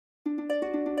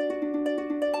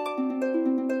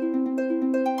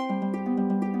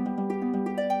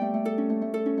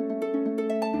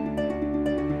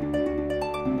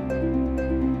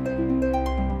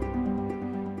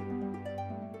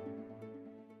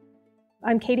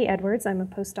I'm Katie Edwards. I'm a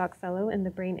postdoc fellow in the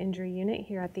Brain Injury Unit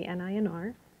here at the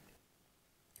NACNR.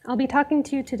 I'll be talking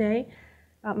to you today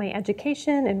about my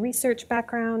education and research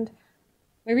background,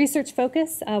 my research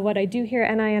focus, what I do here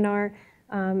at NACNR,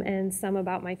 and some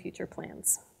about my future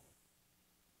plans.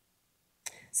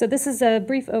 So this is a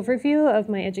brief overview of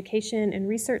my education and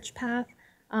research path.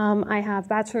 I have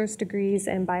bachelor's degrees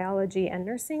in biology and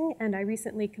nursing, and I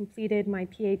recently completed my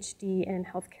PhD in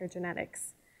healthcare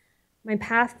genetics. My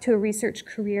path to a research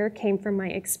career came from my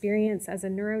experience as a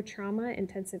neurotrauma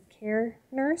intensive care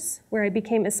nurse, where I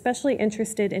became especially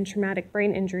interested in traumatic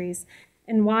brain injuries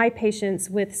and why patients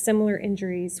with similar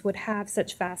injuries would have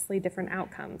such vastly different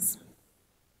outcomes.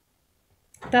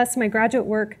 Thus, my graduate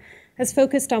work has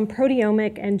focused on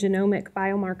proteomic and genomic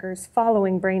biomarkers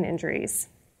following brain injuries.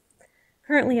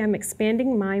 Currently, I'm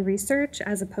expanding my research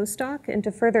as a postdoc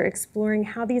into further exploring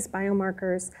how these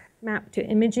biomarkers map to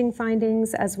imaging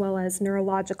findings as well as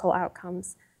neurological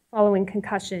outcomes following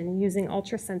concussion using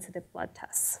ultrasensitive blood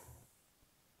tests.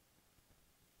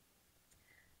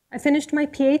 I finished my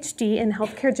PhD in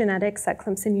healthcare genetics at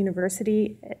Clemson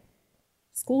University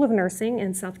School of Nursing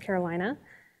in South Carolina.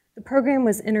 The program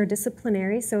was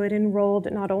interdisciplinary, so it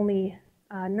enrolled not only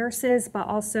nurses, but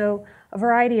also a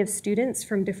variety of students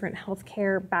from different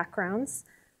healthcare backgrounds.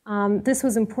 This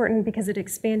was important because it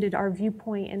expanded our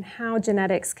viewpoint in how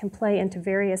genetics can play into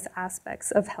various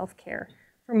aspects of healthcare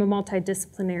from a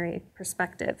multidisciplinary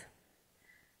perspective.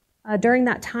 During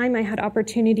that time, I had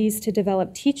opportunities to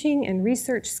develop teaching and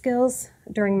research skills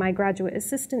during my graduate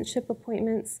assistantship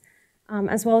appointments,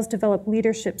 as well as develop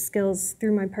leadership skills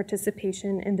through my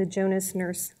participation in the Jonas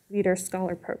Nurse Leader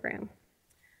Scholar Program.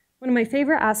 One of my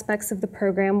favorite aspects of the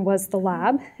program was the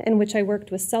lab, in which I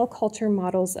worked with cell culture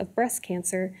models of breast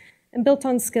cancer and built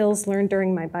on skills learned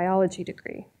during my biology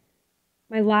degree.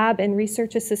 My lab and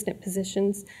research assistant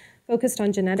positions focused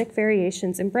on genetic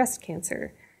variations in breast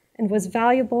cancer and was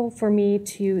valuable for me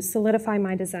to solidify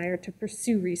my desire to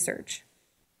pursue research.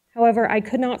 However, I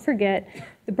could not forget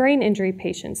the brain injury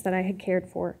patients that I had cared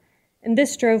for, and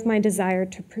this drove my desire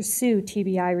to pursue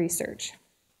TBI research.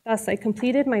 Thus, I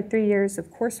completed my 3 years of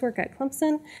coursework at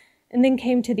Clemson and then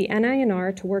came to the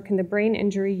NACNR to work in the Brain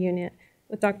Injury Unit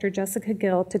with Dr. Jessica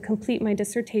Gill to complete my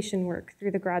dissertation work through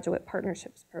the Graduate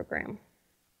Partnerships Program.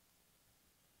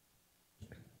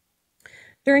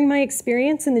 During my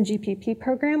experience in the GPP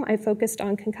program, I focused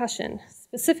on concussion,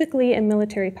 specifically in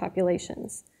military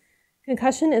populations.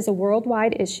 Concussion is a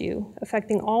worldwide issue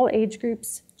affecting all age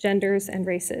groups, genders, and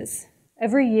races.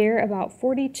 Every year, about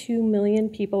 42 million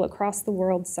people across the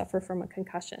world suffer from a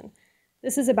concussion.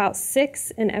 This is about 6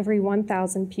 in every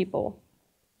 1,000 people.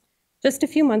 Just a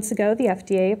few months ago, the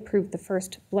FDA approved the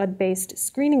first blood-based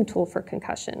screening tool for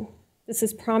concussion. This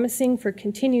is promising for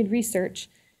continued research,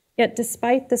 yet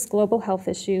despite this global health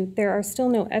issue, there are still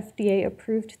no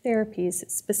FDA-approved therapies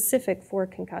specific for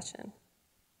concussion.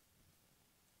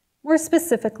 More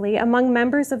specifically, among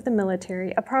members of the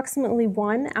military, approximately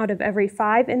 1 out of every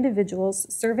 5 individuals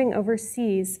serving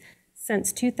overseas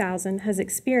since 2000 has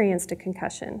experienced a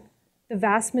concussion. The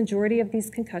vast majority of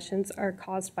these concussions are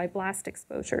caused by blast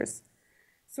exposures.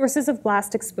 Sources of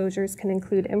blast exposures can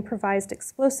include improvised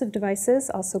explosive devices,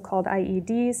 also called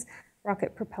IEDs,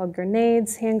 rocket-propelled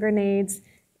grenades, hand grenades,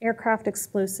 aircraft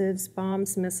explosives,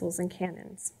 bombs, missiles, and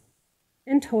cannons.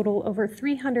 In total, over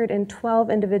 312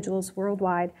 individuals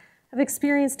worldwide have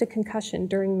experienced a concussion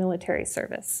during military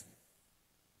service.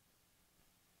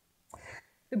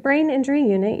 The Brain Injury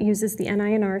Unit uses the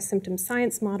NACNR symptom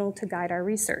science model to guide our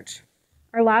research.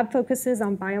 Our lab focuses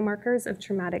on biomarkers of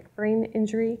traumatic brain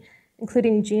injury,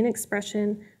 including gene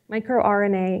expression,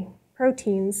 microRNA,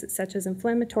 proteins such as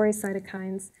inflammatory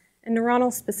cytokines, and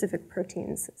neuronal-specific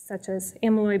proteins such as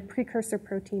amyloid precursor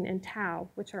protein and tau,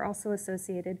 which are also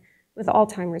associated with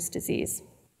Alzheimer's disease.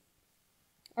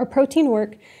 Our protein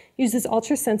work uses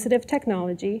ultrasensitive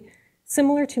technology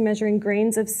similar to measuring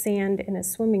grains of sand in a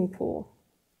swimming pool.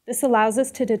 This allows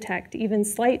us to detect even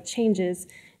slight changes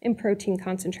in protein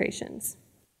concentrations.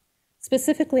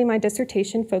 Specifically, my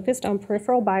dissertation focused on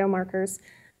peripheral biomarkers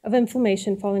of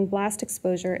inflammation following blast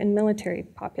exposure in military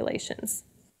populations,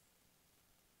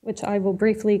 which I will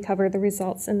briefly cover the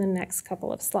results in the next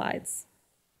couple of slides.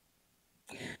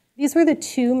 These were the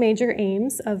 2 major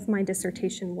aims of my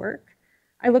dissertation work.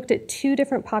 I looked at 2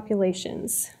 different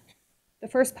populations. The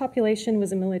first population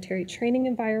was a military training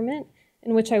environment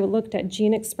in which I looked at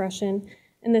gene expression,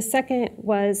 and the second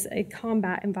was a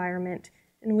combat environment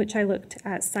in which I looked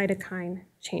at cytokine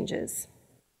changes.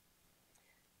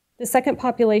 The second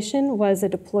population was a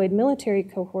deployed military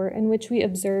cohort in which we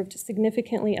observed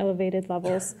significantly elevated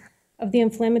levels of the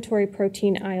inflammatory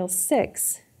protein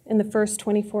IL-6 in the first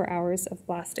 24 hours of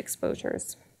blast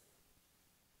exposures.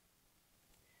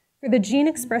 For the gene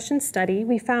expression study,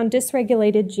 we found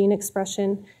dysregulated gene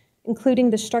expression, including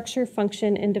the structure,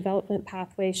 function, and development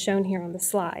pathways shown here on the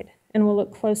slide. And we'll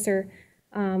look closer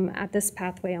at this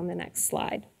pathway on the next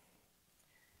slide.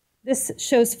 This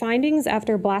shows findings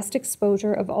after blast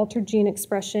exposure of altered gene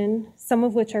expression, some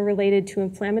of which are related to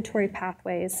inflammatory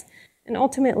pathways, and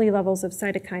ultimately levels of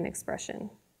cytokine expression.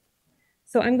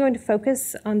 So I'm going to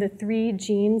focus on the 3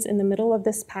 genes in the middle of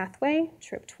this pathway,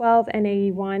 TRP12,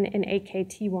 NAE1, and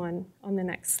AKT1, on the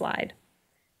next slide.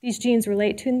 These genes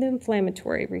relate to the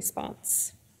inflammatory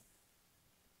response.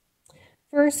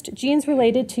 First, genes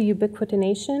related to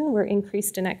ubiquitination were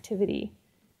increased in activity.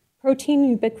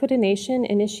 Protein ubiquitination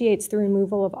initiates the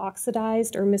removal of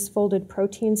oxidized or misfolded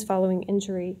proteins following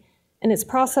injury, and its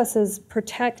processes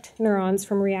protect neurons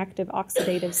from reactive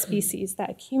oxidative species that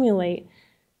accumulate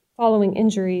following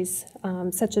injuries,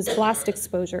 such as blast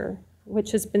exposure,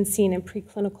 which has been seen in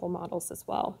preclinical models as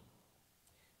well.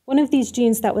 One of these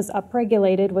genes that was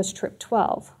upregulated was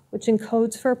TRP12, which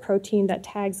encodes for a protein that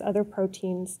tags other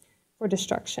proteins for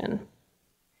destruction.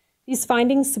 These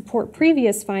findings support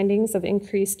previous findings of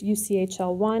increased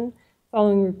UCHL1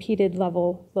 following repeated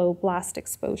low blast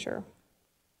exposure.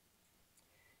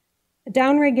 A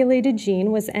downregulated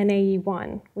gene was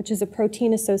NAE1, which is a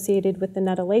protein associated with the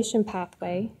nucleation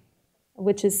pathway,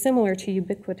 which is similar to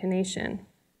ubiquitination.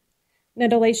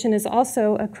 Nucleation is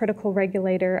also a critical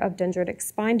regulator of dendritic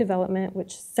spine development,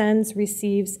 which sends,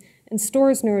 receives, and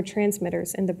stores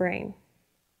neurotransmitters in the brain.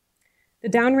 The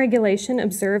downregulation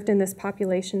observed in this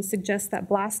population suggests that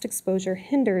blast exposure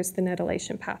hinders the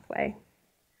nucleation pathway.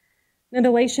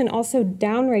 Nucleation also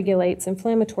downregulates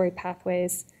inflammatory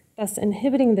pathways, thus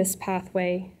inhibiting this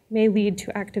pathway may lead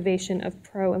to activation of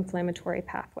pro-inflammatory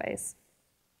pathways.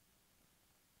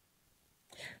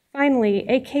 Finally,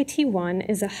 AKT1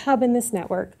 is a hub in this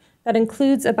network that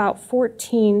includes about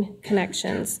 14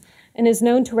 connections and is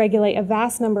known to regulate a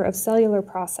vast number of cellular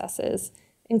processes,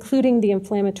 including the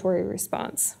inflammatory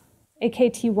response.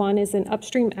 AKT1 is an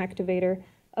upstream activator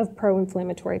of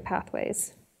pro-inflammatory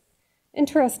pathways.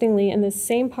 Interestingly, in this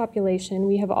same population,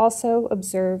 we have also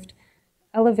observed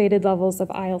elevated levels of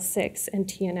IL-6 and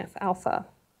TNF-alpha.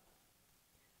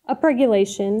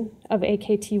 Upregulation of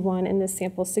AKT1 in this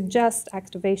sample suggests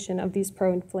activation of these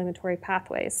pro-inflammatory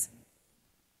pathways.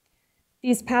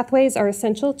 These pathways are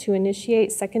essential to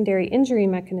initiate secondary injury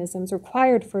mechanisms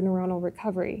required for neuronal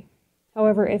recovery.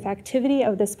 However, if activity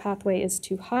of this pathway is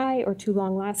too high or too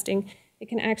long-lasting, it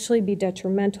can actually be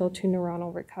detrimental to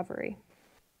neuronal recovery.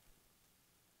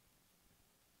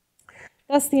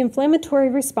 Thus, the inflammatory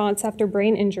response after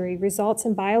brain injury results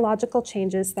in biological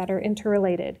changes that are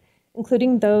interrelated,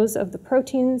 including those of the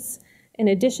proteins in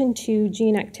addition to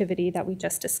gene activity that we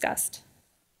just discussed.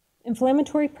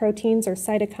 Inflammatory proteins or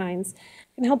cytokines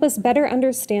can help us better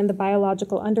understand the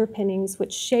biological underpinnings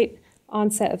which shape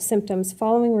onset of symptoms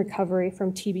following recovery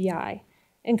from TBI,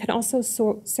 and can also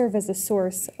serve as a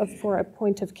source for a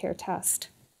point-of-care test.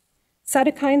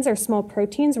 Cytokines are small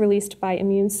proteins released by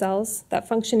immune cells that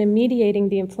function in mediating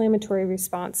the inflammatory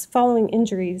response following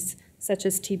injuries such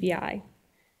as TBI.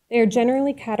 They are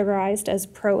generally categorized as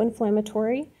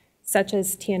pro-inflammatory, such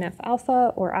as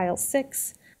TNF-alpha or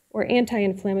IL-6, or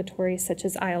anti-inflammatory, such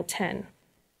as IL-10.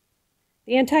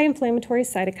 The anti-inflammatory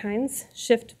cytokines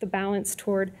shift the balance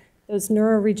toward those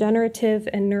neuroregenerative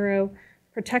and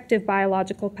neuroprotective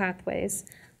biological pathways,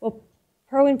 while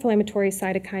pro-inflammatory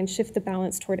cytokines shift the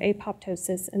balance toward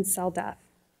apoptosis and cell death.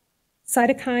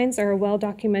 Cytokines are a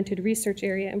well-documented research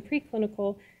area in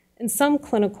preclinical and some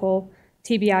clinical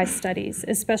TBI studies,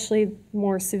 especially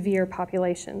more severe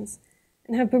populations,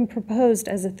 and have been proposed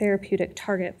as a therapeutic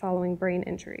target following brain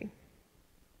injury.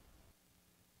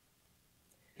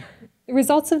 The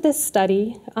results of this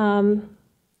study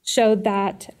showed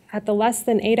that at the less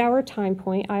than 8-hour time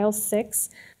point, IL-6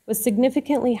 was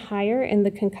significantly higher in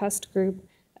the concussed group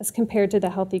as compared to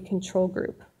the healthy control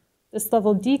group. This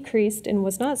level decreased and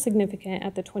was not significant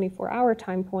at the 24-hour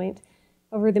time point.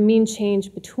 However, the mean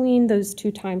change between those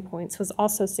 2 time points was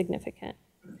also significant.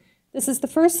 This is the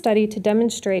first study to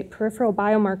demonstrate peripheral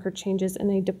biomarker changes in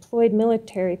a deployed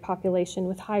military population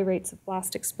with high rates of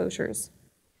blast exposures.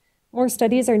 More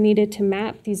studies are needed to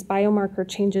map these biomarker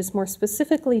changes more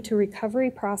specifically to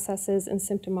recovery processes and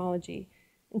symptomology,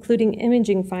 including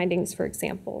imaging findings, for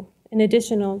example, in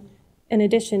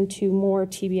addition to more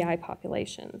TBI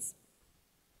populations.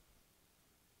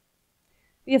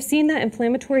 We have seen that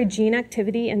inflammatory gene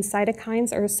activity and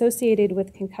cytokines are associated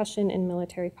with concussion in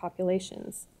military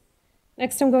populations.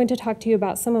 Next, I'm going to talk to you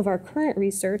about some of our current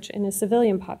research in a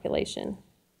civilian population.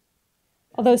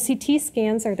 Although CT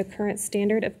scans are the current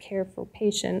standard of care for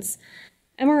patients,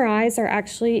 MRIs are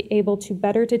actually able to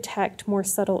better detect more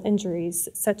subtle injuries,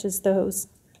 such as those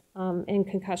in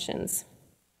concussions.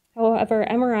 However,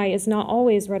 MRI is not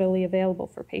always readily available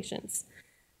for patients.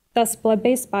 Thus,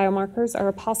 blood-based biomarkers are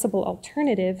a possible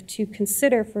alternative to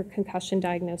consider for concussion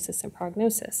diagnosis and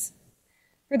prognosis.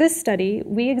 For this study,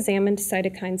 we examined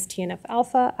cytokines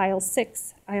TNF-alpha,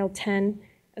 IL-6, IL-10,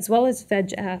 as well as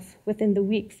VEGF within the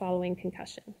week following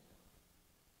concussion.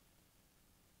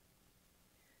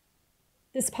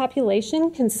 This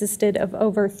population consisted of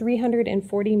over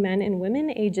 340 men and women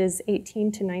ages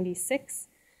 18 to 96.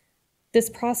 This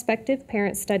prospective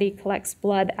parent study collects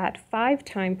blood at 5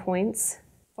 time points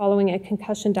following a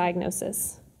concussion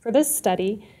diagnosis. For this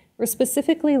study, we're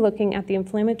specifically looking at the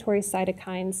inflammatory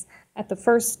cytokines at the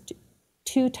first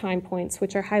 2 time points,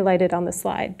 which are highlighted on the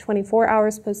slide, 24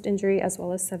 hours post-injury as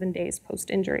well as 7 days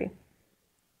post-injury,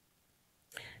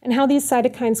 and how these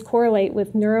cytokines correlate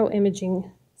with neuroimaging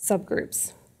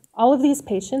subgroups. All of these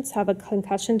patients have a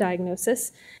concussion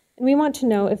diagnosis, and we want to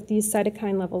know if these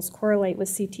cytokine levels correlate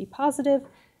with CT positive,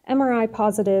 MRI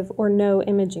positive, or no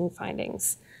imaging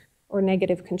findings, or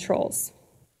negative controls.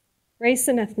 Race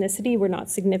and ethnicity were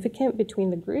not significant between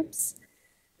the groups.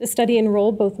 The study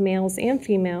enrolled both males and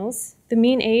females. The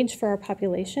mean age for our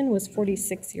population was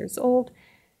 46 years old.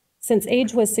 Since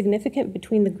age was significant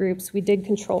between the groups, we did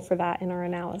control for that in our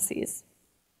analyses.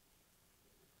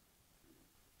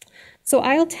 So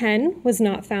IL-10 was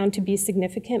not found to be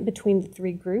significant between the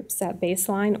 3 groups at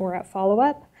baseline or at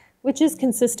follow-up, which is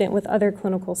consistent with other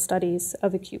clinical studies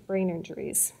of acute brain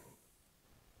injuries.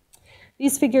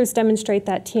 These figures demonstrate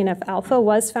that TNF-alpha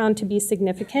was found to be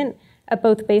significant at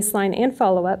both baseline and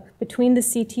follow-up between the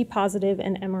CT positive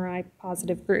and MRI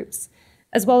positive groups,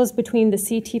 as well as between the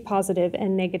CT positive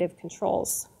and negative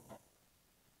controls.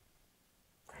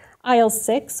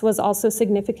 IL-6 was also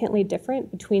significantly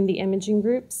different between the imaging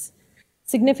groups.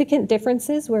 Significant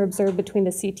differences were observed between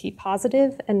the CT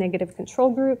positive and negative control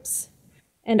groups,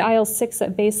 and IL-6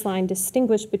 at baseline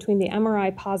distinguished between the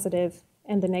MRI positive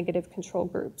and the negative control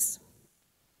groups.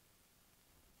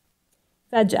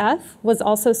 VEGF was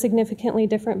also significantly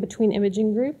different between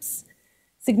imaging groups.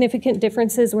 Significant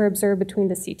differences were observed between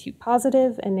the CT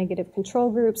positive and negative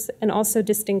control groups, and also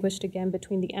distinguished again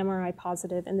between the MRI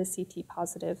positive and the CT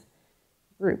positive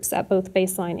groups at both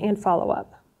baseline and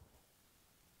follow-up.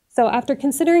 So after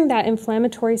considering that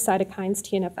inflammatory cytokines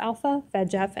TNF-alpha,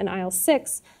 VEGF, and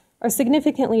IL-6 are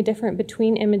significantly different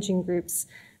between imaging groups,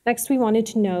 next we wanted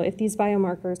to know if these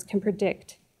biomarkers can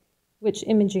predict which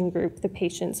imaging group the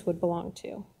patients would belong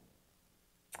to.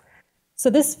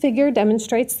 So this figure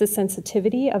demonstrates the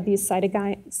sensitivity of these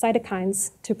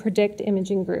cytokines to predict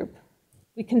imaging group.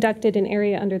 We conducted an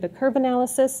area under the curve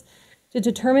analysis to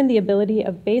determine the ability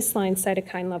of baseline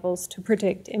cytokine levels to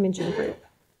predict imaging group.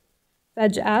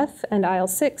 VEGF and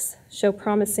IL-6 show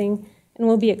promising and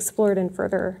will be explored in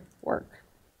further work.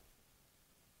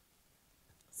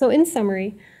 So in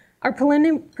summary, our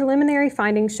preliminary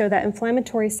findings show that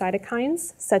inflammatory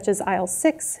cytokines, such as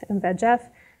IL-6 and VEGF,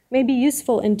 may be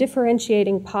useful in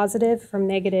differentiating positive from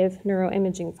negative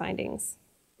neuroimaging findings.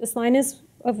 This line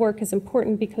of work is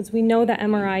important because we know that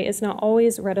MRI is not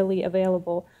always readily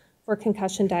available for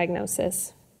concussion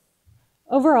diagnosis.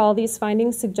 Overall, these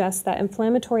findings suggest that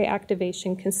inflammatory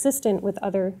activation consistent with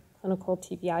other clinical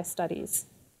TBI studies.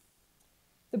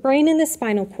 The brain and the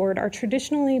spinal cord are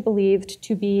traditionally believed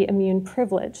to be immune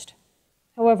privileged.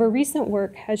 However, recent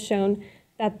work has shown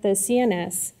that the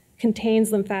CNS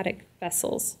contains lymphatic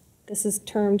vessels. This is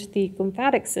termed the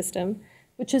lymphatic system,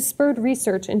 which has spurred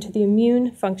research into the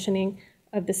immune functioning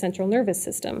of the central nervous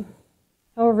system.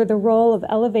 However, the role of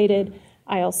elevated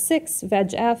IL-6,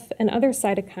 VEGF, and other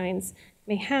cytokines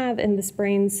may have in this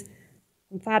brain's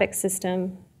lymphatic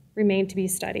system remain to be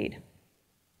studied.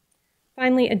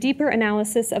 Finally, a deeper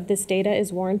analysis of this data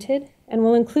is warranted and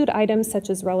will include items such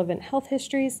as relevant health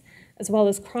histories, as well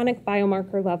as chronic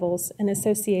biomarker levels and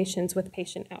associations with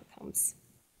patient outcomes.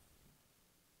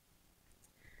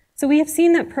 So we have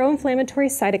seen that pro-inflammatory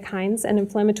cytokines and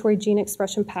inflammatory gene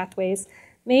expression pathways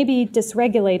may be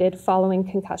dysregulated following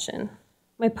concussion.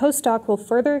 My postdoc will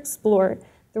further explore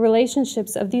the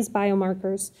relationships of these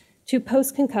biomarkers to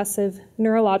post-concussive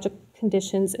neurologic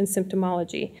conditions and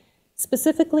symptomology,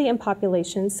 specifically in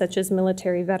populations such as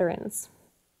military veterans.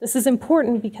 This is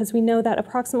important because we know that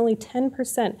approximately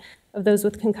 10% of those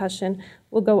with concussion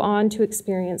will go on to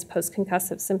experience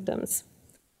post-concussive symptoms,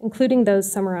 including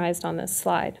those summarized on this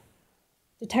slide.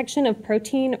 Detection of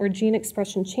protein or gene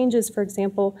expression changes, for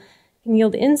example, can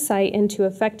yield insight into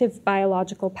effective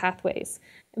biological pathways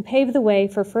and pave the way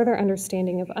for further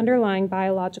understanding of underlying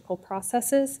biological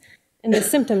processes and the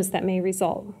symptoms that may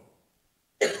result.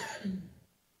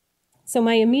 So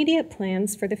my immediate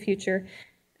plans for the future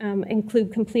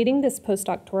include completing this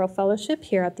postdoctoral fellowship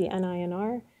here at the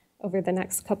NACNR over the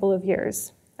next couple of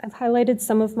years. I've highlighted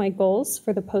some of my goals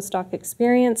for the postdoc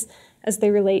experience as they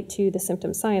relate to the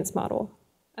symptom science model.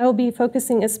 I will be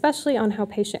focusing especially on how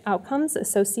patient outcomes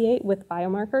associate with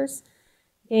biomarkers,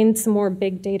 gain some more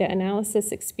big data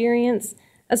analysis experience,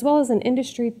 as well as an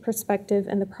industry perspective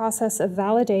in the process of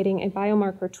validating a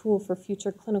biomarker tool for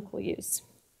future clinical use.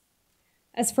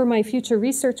 As for my future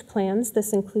research plans,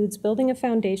 this includes building a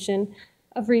foundation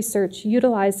of research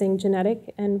utilizing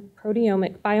genetic and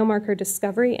proteomic biomarker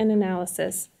discovery and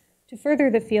analysis to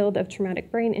further the field of traumatic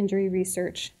brain injury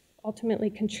research, ultimately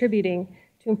contributing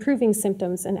to improving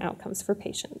symptoms and outcomes for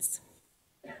patients.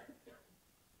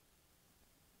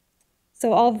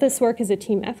 So all of this work is a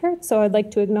team effort, so I'd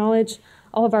like to acknowledge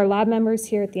all of our lab members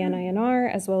here at the NACNR,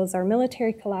 as well as our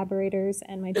military collaborators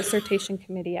and my dissertation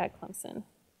committee at Clemson.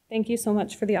 Thank you so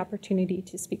much for the opportunity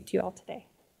to speak to you all today.